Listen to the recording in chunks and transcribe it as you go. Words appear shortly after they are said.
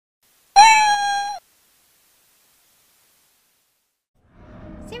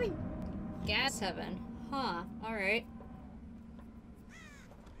gas heaven. Huh, alright.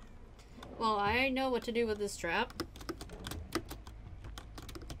 Well, I know what to do with this trap.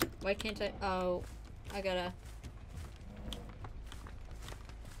 Why can't I? Oh, I gotta...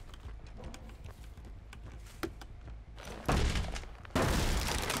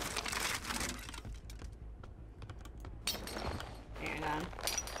 Hang on.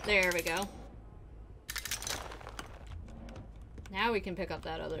 There we go. Now we can pick up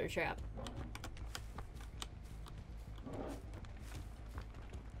that other trap.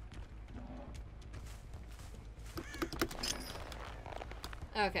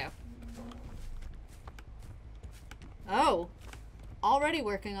 Okay. Oh! Already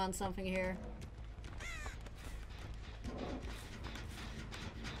working on something here.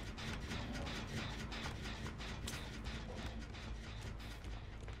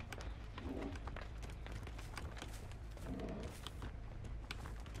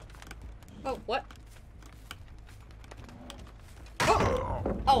 Oh, what?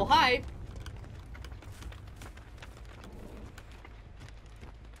 Oh! Oh, hi!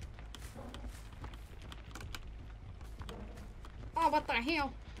 Oh, what the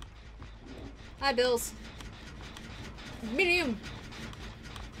hell? Hi, Bills. Medium!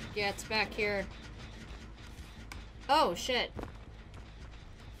 Yeah, it's back here. Oh, shit.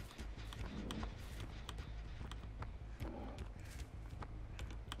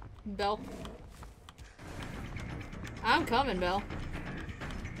 Bill. I'm coming, Bill.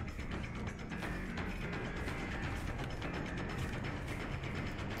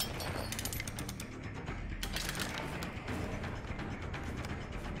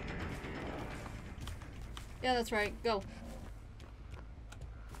 Yeah, that's right. Go.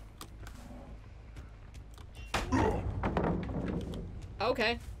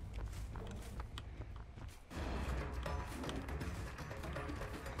 Okay.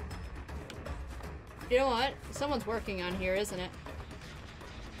 You know what? Someone's working on here, isn't it?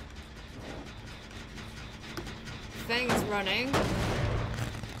 Fang's running.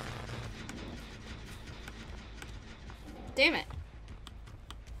 Damn it.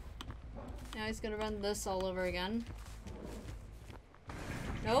 Now he's gonna run this all over again.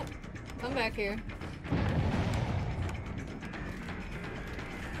 Nope. Come back here.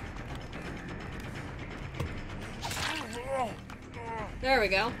 There we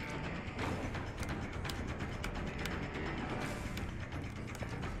go.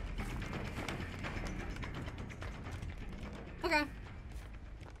 Okay.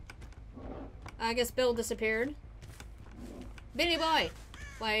 I guess Bill disappeared. Billy boy!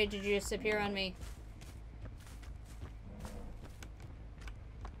 Why did you disappear on me?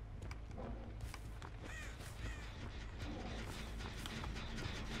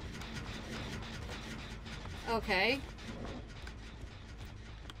 Okay.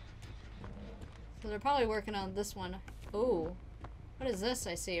 So they're probably working on this one. Ooh. What is this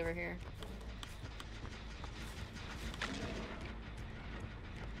I see over here?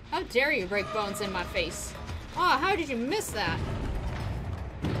 How dare you break bones in my face? Oh, how did you miss that?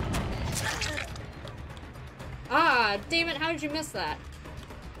 Ah, damn it, how did you miss that?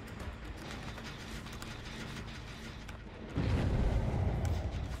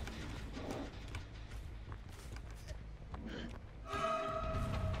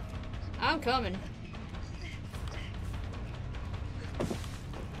 I'm coming.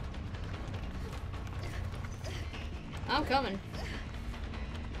 I'm coming.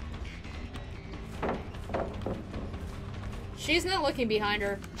 She's not looking behind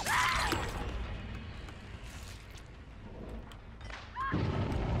her.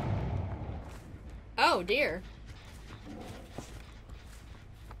 Oh dear.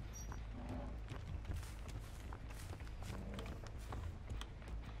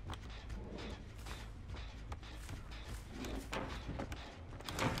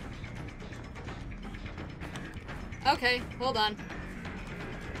 Okay, hold on.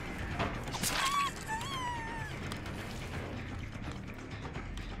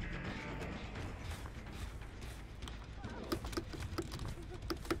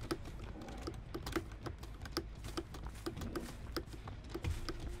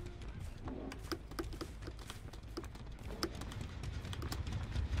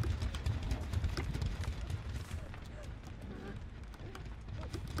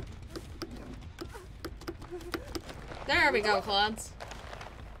 There we go, Claudes.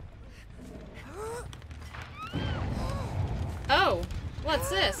 Oh, what's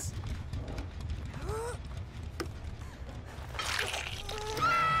this?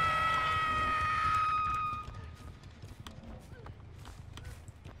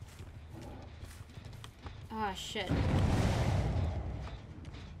 Ah, shit.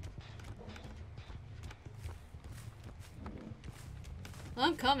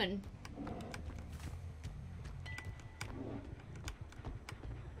 I'm coming.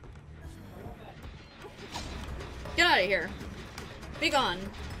 Get out of here. Be gone.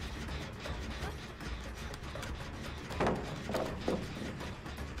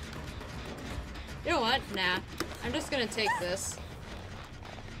 You know what? Nah. I'm just gonna take this.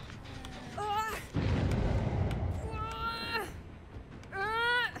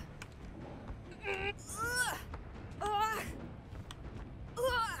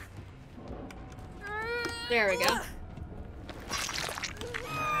 There we go.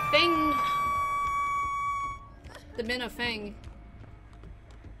 Bing! The min of Fang.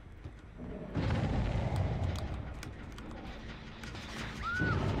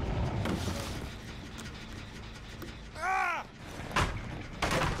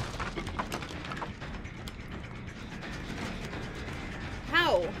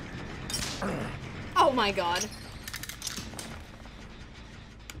 How? Oh my god.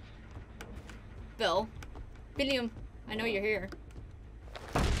 Bill. William, I know you're here.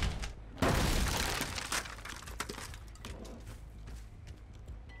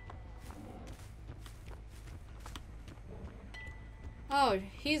 Oh,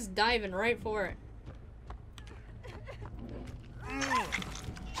 he's diving right for it.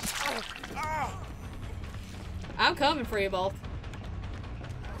 I'm coming for you both.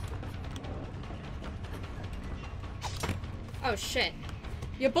 Oh shit.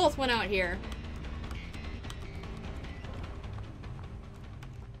 You both went out here.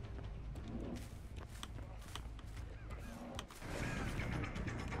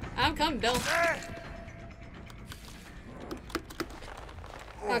 I'm coming, Bill.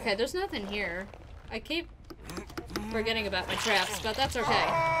 Okay, there's nothing here. I keep forgetting about my traps, but that's okay.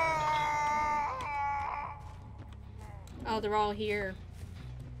 Oh, they're all here.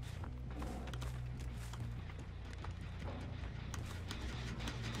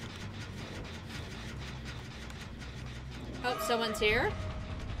 Oh, someone's here.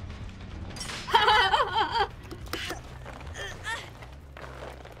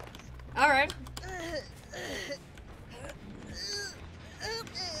 Alright.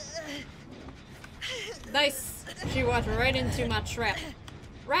 Nice. She walked right into my trap.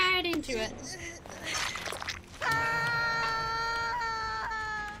 Right into it.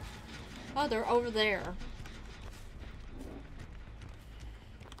 Oh, they're over there.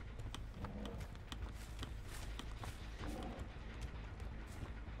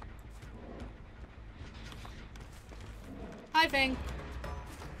 Hi, Fang.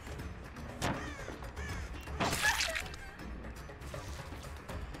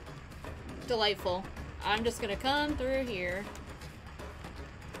 Delightful. I'm just gonna come through here.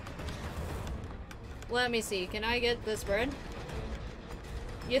 Let me see. Can I get this bread?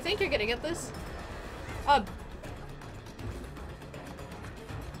 You think you're gonna get this? Oh.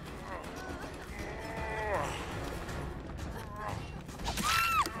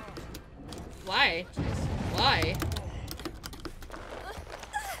 Why? Why?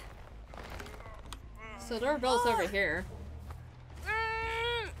 So they're both over here.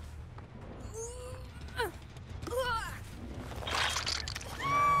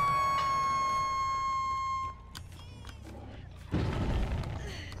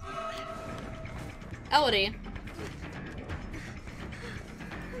 Elodie.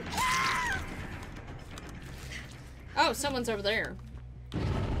 Oh, someone's over there.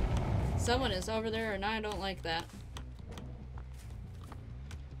 Someone is over there and I don't like that.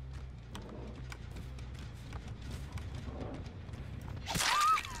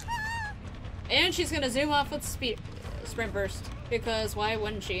 And she's gonna zoom off with sprint burst. Because why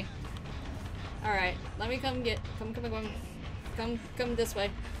wouldn't she? Alright, let me come this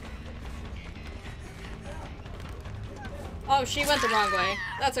way. Oh, she went the wrong way.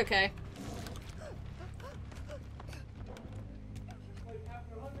 That's okay.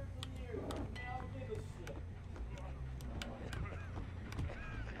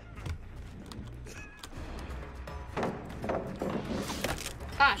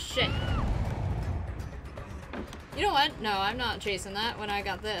 Ah, shit. You know what? No, I'm not chasing that when I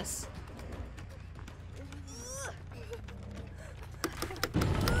got this.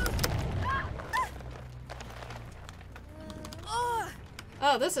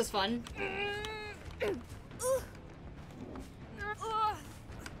 Oh, this is fun.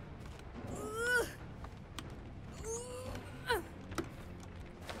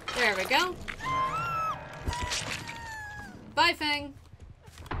 There we go. Bye, Fang.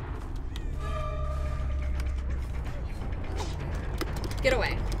 Get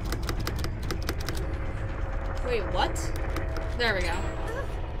away. Wait, what? There we go.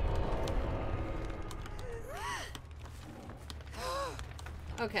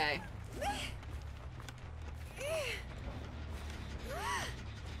 Okay.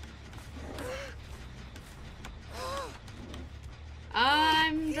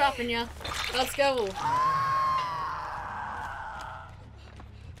 I'm dropping you. Let's go.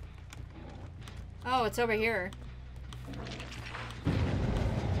 Oh, it's over here.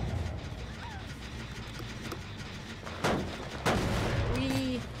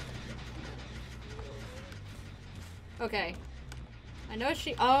 Okay. I know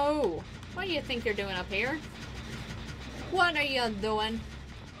she- Oh! What do you think you're doing up here? What are you doing?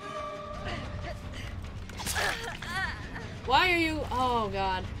 Why are you- Oh,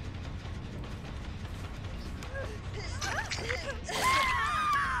 God.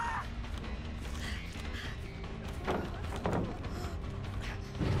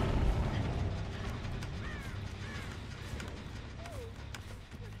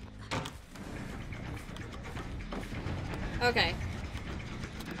 Okay.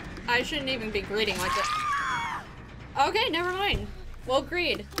 I shouldn't even be greeting like that. Okay, never mind. We'll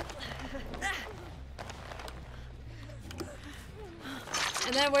greet.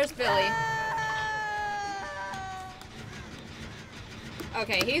 And then where's Billy?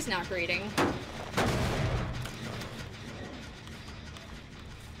 Okay, he's not greeting.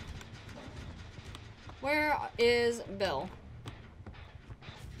 Where is Bill?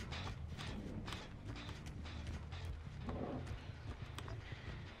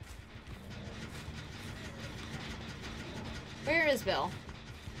 Where is Bill?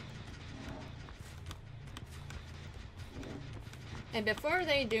 And before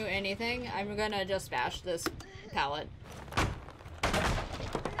they do anything, I'm gonna just bash this pallet.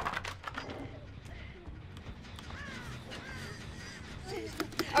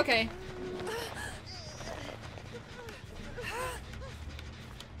 Okay.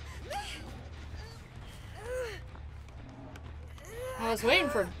 I was waiting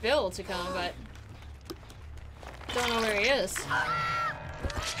for Bill to come, but don't know where he is.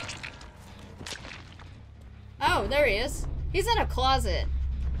 Oh, there he is. He's in a closet.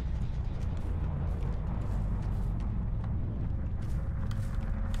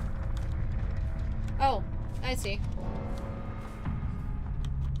 Oh, I see.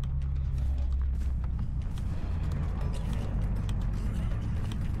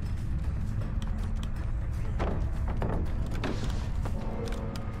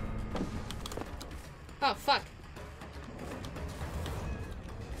 Oh, fuck.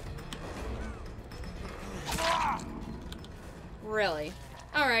 Really?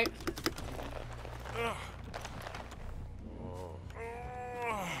 Alright.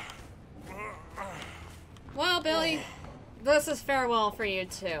 Well, Billy, this is farewell for you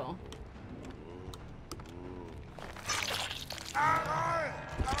too.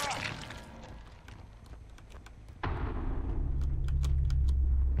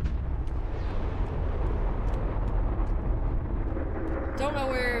 Don't know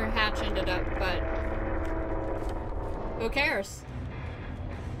where Hatch ended up, but who cares?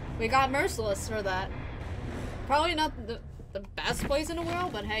 We got Merciless for that. Probably not the best place in the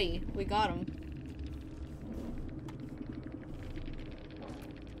world, but hey, we got him.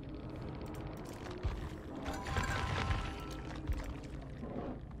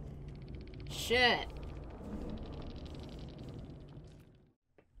 Shit.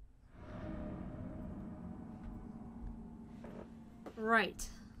 Right.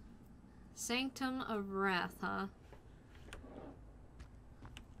 Sanctum of Wrath, huh?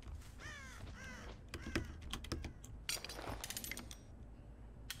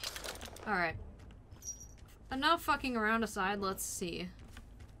 Alright. Enough fucking around aside, let's see.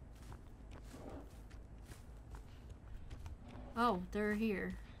 Oh, they're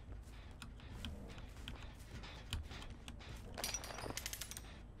here.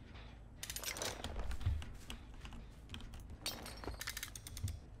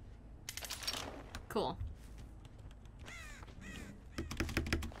 Cool.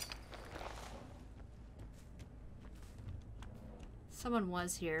 Someone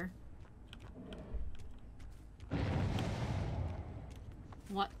was here.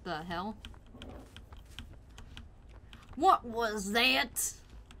 What the hell? What was that?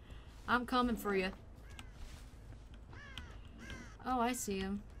 I'm coming for you. Oh, I see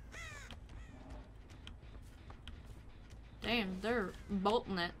him. Damn, they're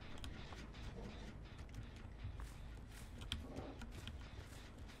bolting it.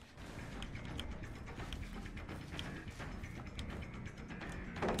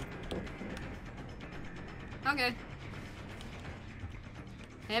 Okay.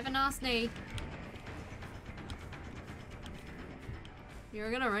 Have a nice day.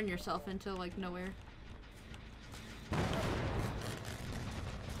 You're gonna run yourself into, like, nowhere.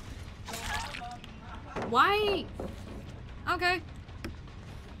 Why? Okay.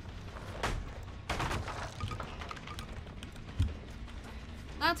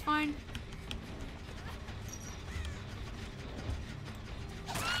 That's fine.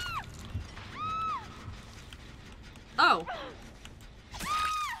 Oh.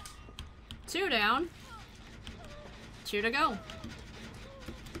 2 down. 2 to go.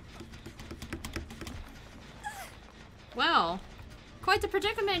 Well, quite the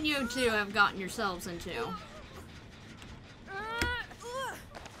predicament you two have gotten yourselves into.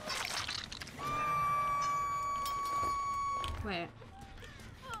 Wait.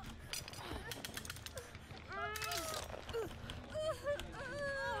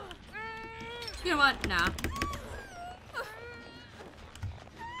 You know what? Nah.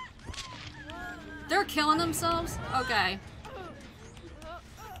 They're killing themselves? Okay.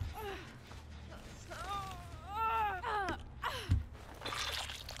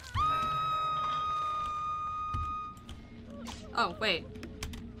 Oh, wait.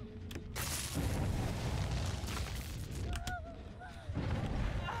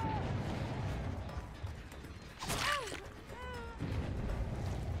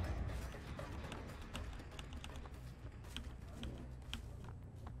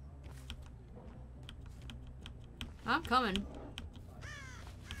 I'm coming.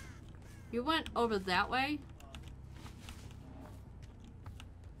 You went over that way?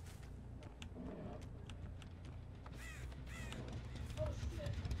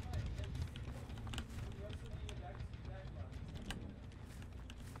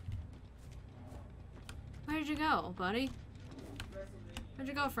 Where did you go, buddy? Where'd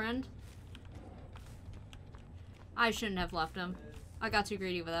you go, friend? I shouldn't have left him. I got too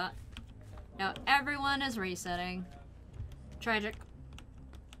greedy with that. Now everyone is resetting. Tragic.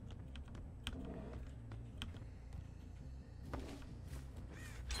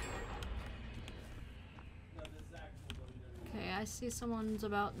 Okay, I see someone's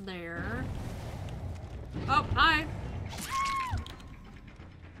about there. Oh, hi!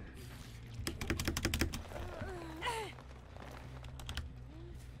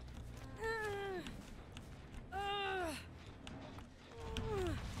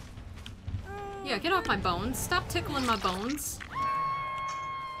 Yeah, get off my bones. Stop tickling my bones.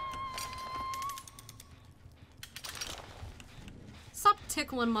 Stop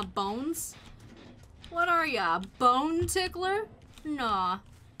tickling my bones. What are ya, a bone tickler? Nah.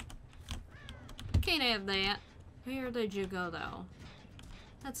 Can't have that. Where did you go, though?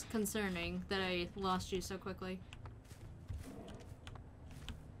 That's concerning that I lost you so quickly.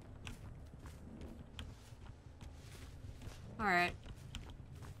 Alright.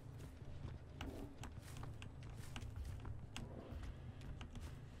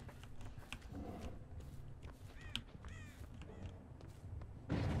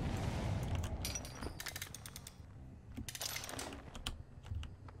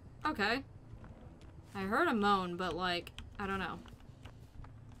 Okay. I heard a moan, but like, I don't know.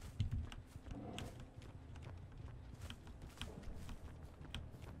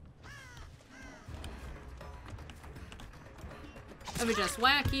 Let me just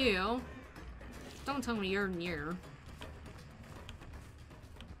whack you. Don't tell me you're near.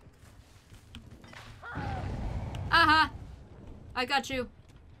 Aha! I got you.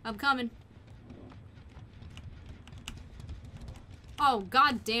 I'm coming. Oh,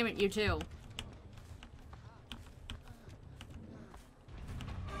 god damn it, you two.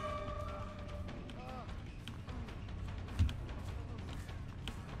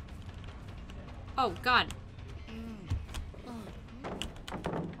 Oh, god.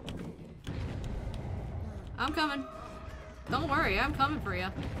 I'm coming. Don't worry, I'm coming for you.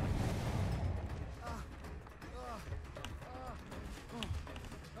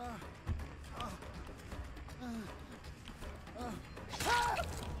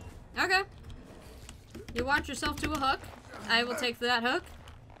 Okay. You watch yourself to a hook. I will take that hook.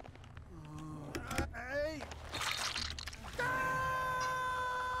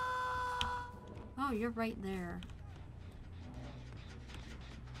 Oh, you're right there.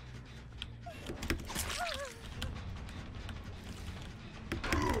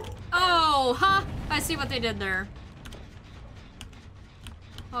 Oh, huh? I see what they did there.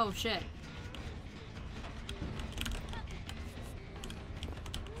 Oh, shit.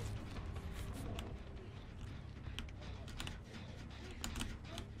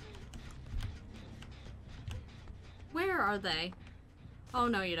 Where are they? Oh,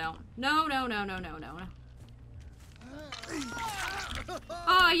 no, you don't. No, no, no, no, no, no.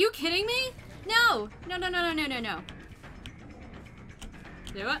 Oh, are you kidding me? No! No, no, no, no, no, no, no.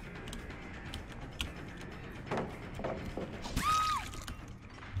 Do it.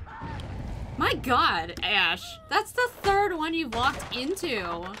 My My god, Ash. That's the third one you've walked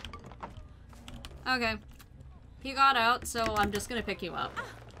into. Okay. He got out, so I'm just gonna pick you up.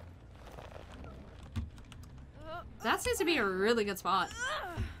 That seems to be a really good spot.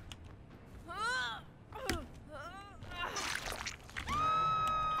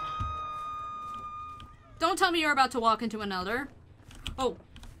 Don't tell me you're about to walk into another. Oh.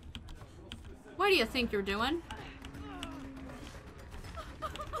 What do you think you're doing?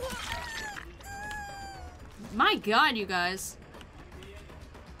 My god, you guys.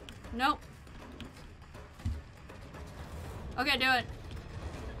 Nope. Okay, do it.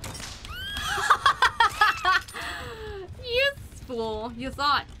 You fool. You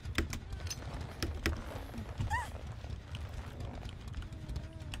thought.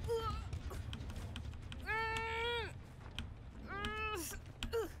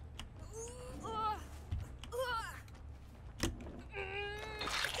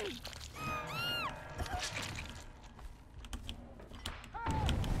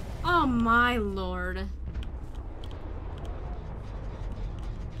 Oh my lord.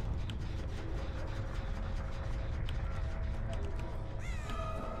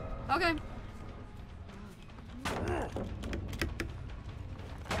 Okay.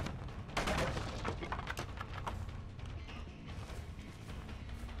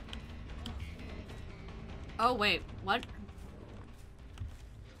 Oh wait, what?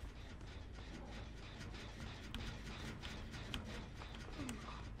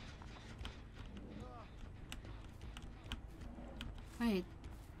 Wait.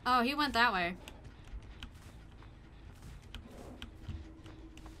 Oh, he went that way.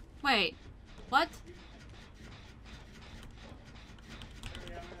 Wait. What?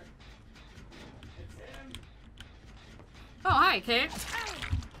 Oh, hi, Kate.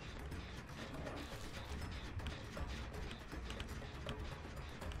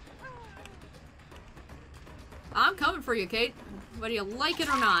 I'm coming for you, Kate. Whether you like it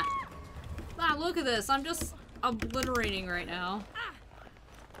or not. Ah, look at this. I'm just obliterating right now.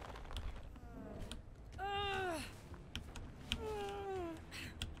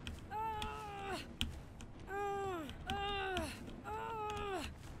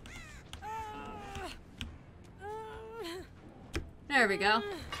 There we go.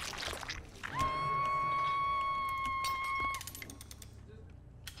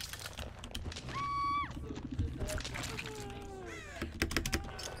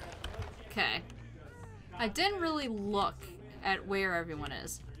 Okay. I didn't really look at where everyone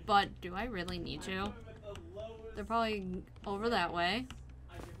is, but do I really need to? They're probably over that way.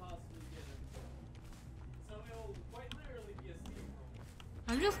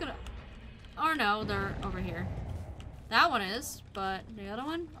 I'm just gonna... Oh no, they're over here. That one is, but the other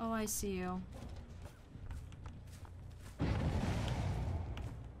one? Oh, I see you.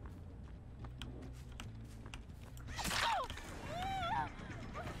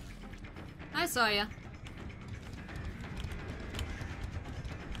 I saw ya.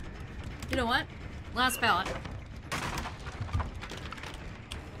 You know what? Last pallet.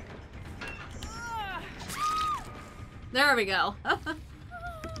 There we go.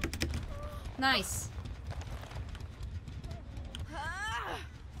 Nice.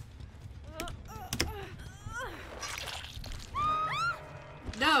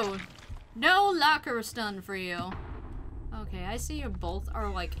 No. No locker stun for you. Okay, I see you both are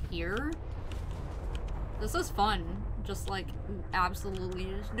like here. This is fun. Just like absolutely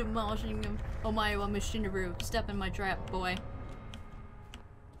just demolishing him. Oh my machinery. Step in my trap, boy.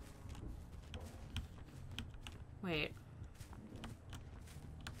 Wait.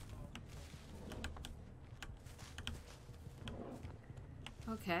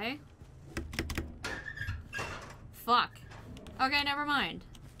 Okay. Fuck. Okay, never mind.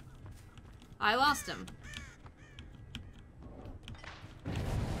 I lost him.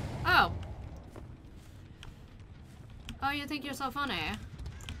 Oh. Oh, you think you're so funny?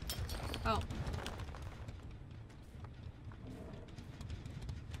 Oh.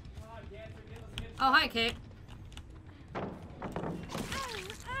 Oh, hi, Kate.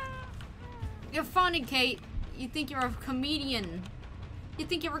 You're funny, Kate. You think you're a comedian. You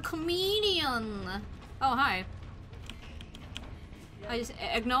think you're a comedian. Oh, hi. I just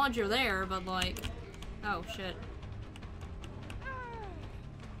acknowledge you're there, but like... Oh, shit.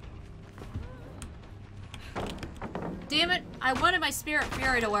 Damn it! I wanted my Spirit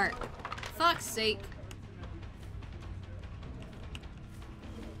Fury to work. Fuck's sake.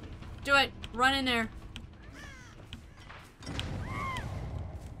 Do it! Run in there.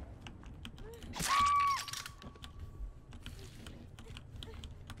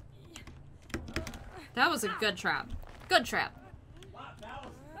 That was a good trap. Good trap.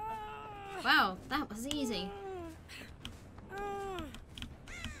 Wow, that was easy.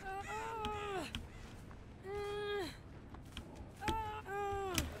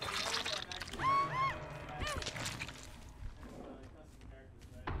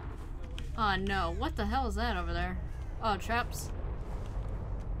 Oh no, what the hell is that over there? Oh, traps.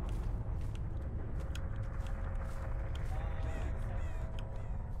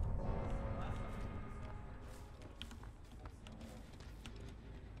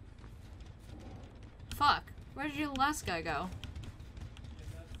 Fuck, where did your last guy go?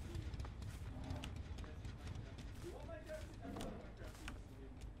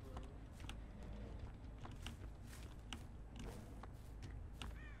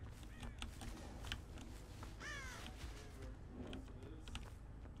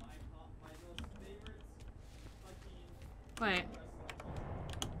 Wait.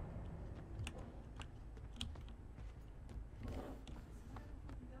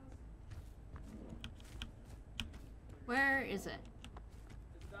 Where is it?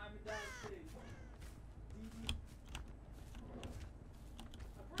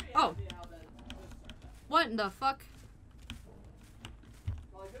 Oh! What in the fuck?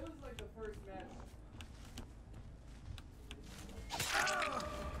 Like, it was like the first match.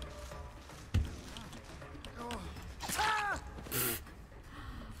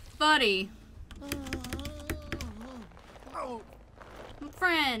 Buddy.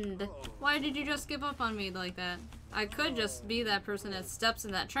 Friend. Why did you just give up on me like that? I could just be that person that steps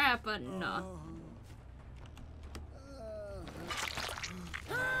in that trap, but no.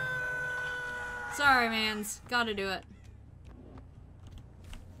 Sorry, mans. Gotta do it.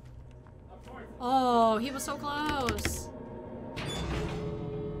 Oh, he was so close.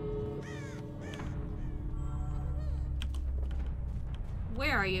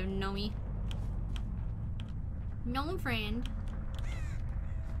 Where are you, Nomi? No friend.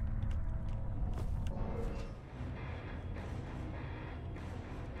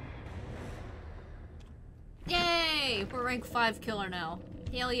 Yay! We're rank 5 killer now.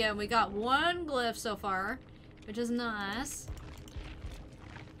 Hell yeah, we got 1 glyph so far, which is nice.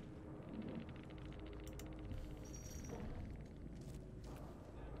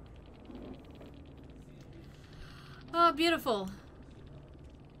 Oh, beautiful.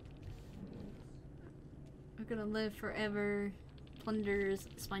 We're gonna live forever. Plunders,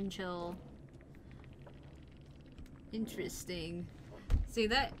 spine chill. Interesting. See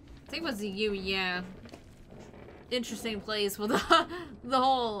that? I think it was you, yeah. Interesting place with the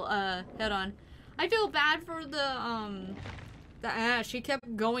whole head on. I feel bad for the ash. She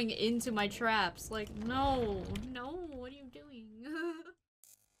kept going into my traps. Like, no, no.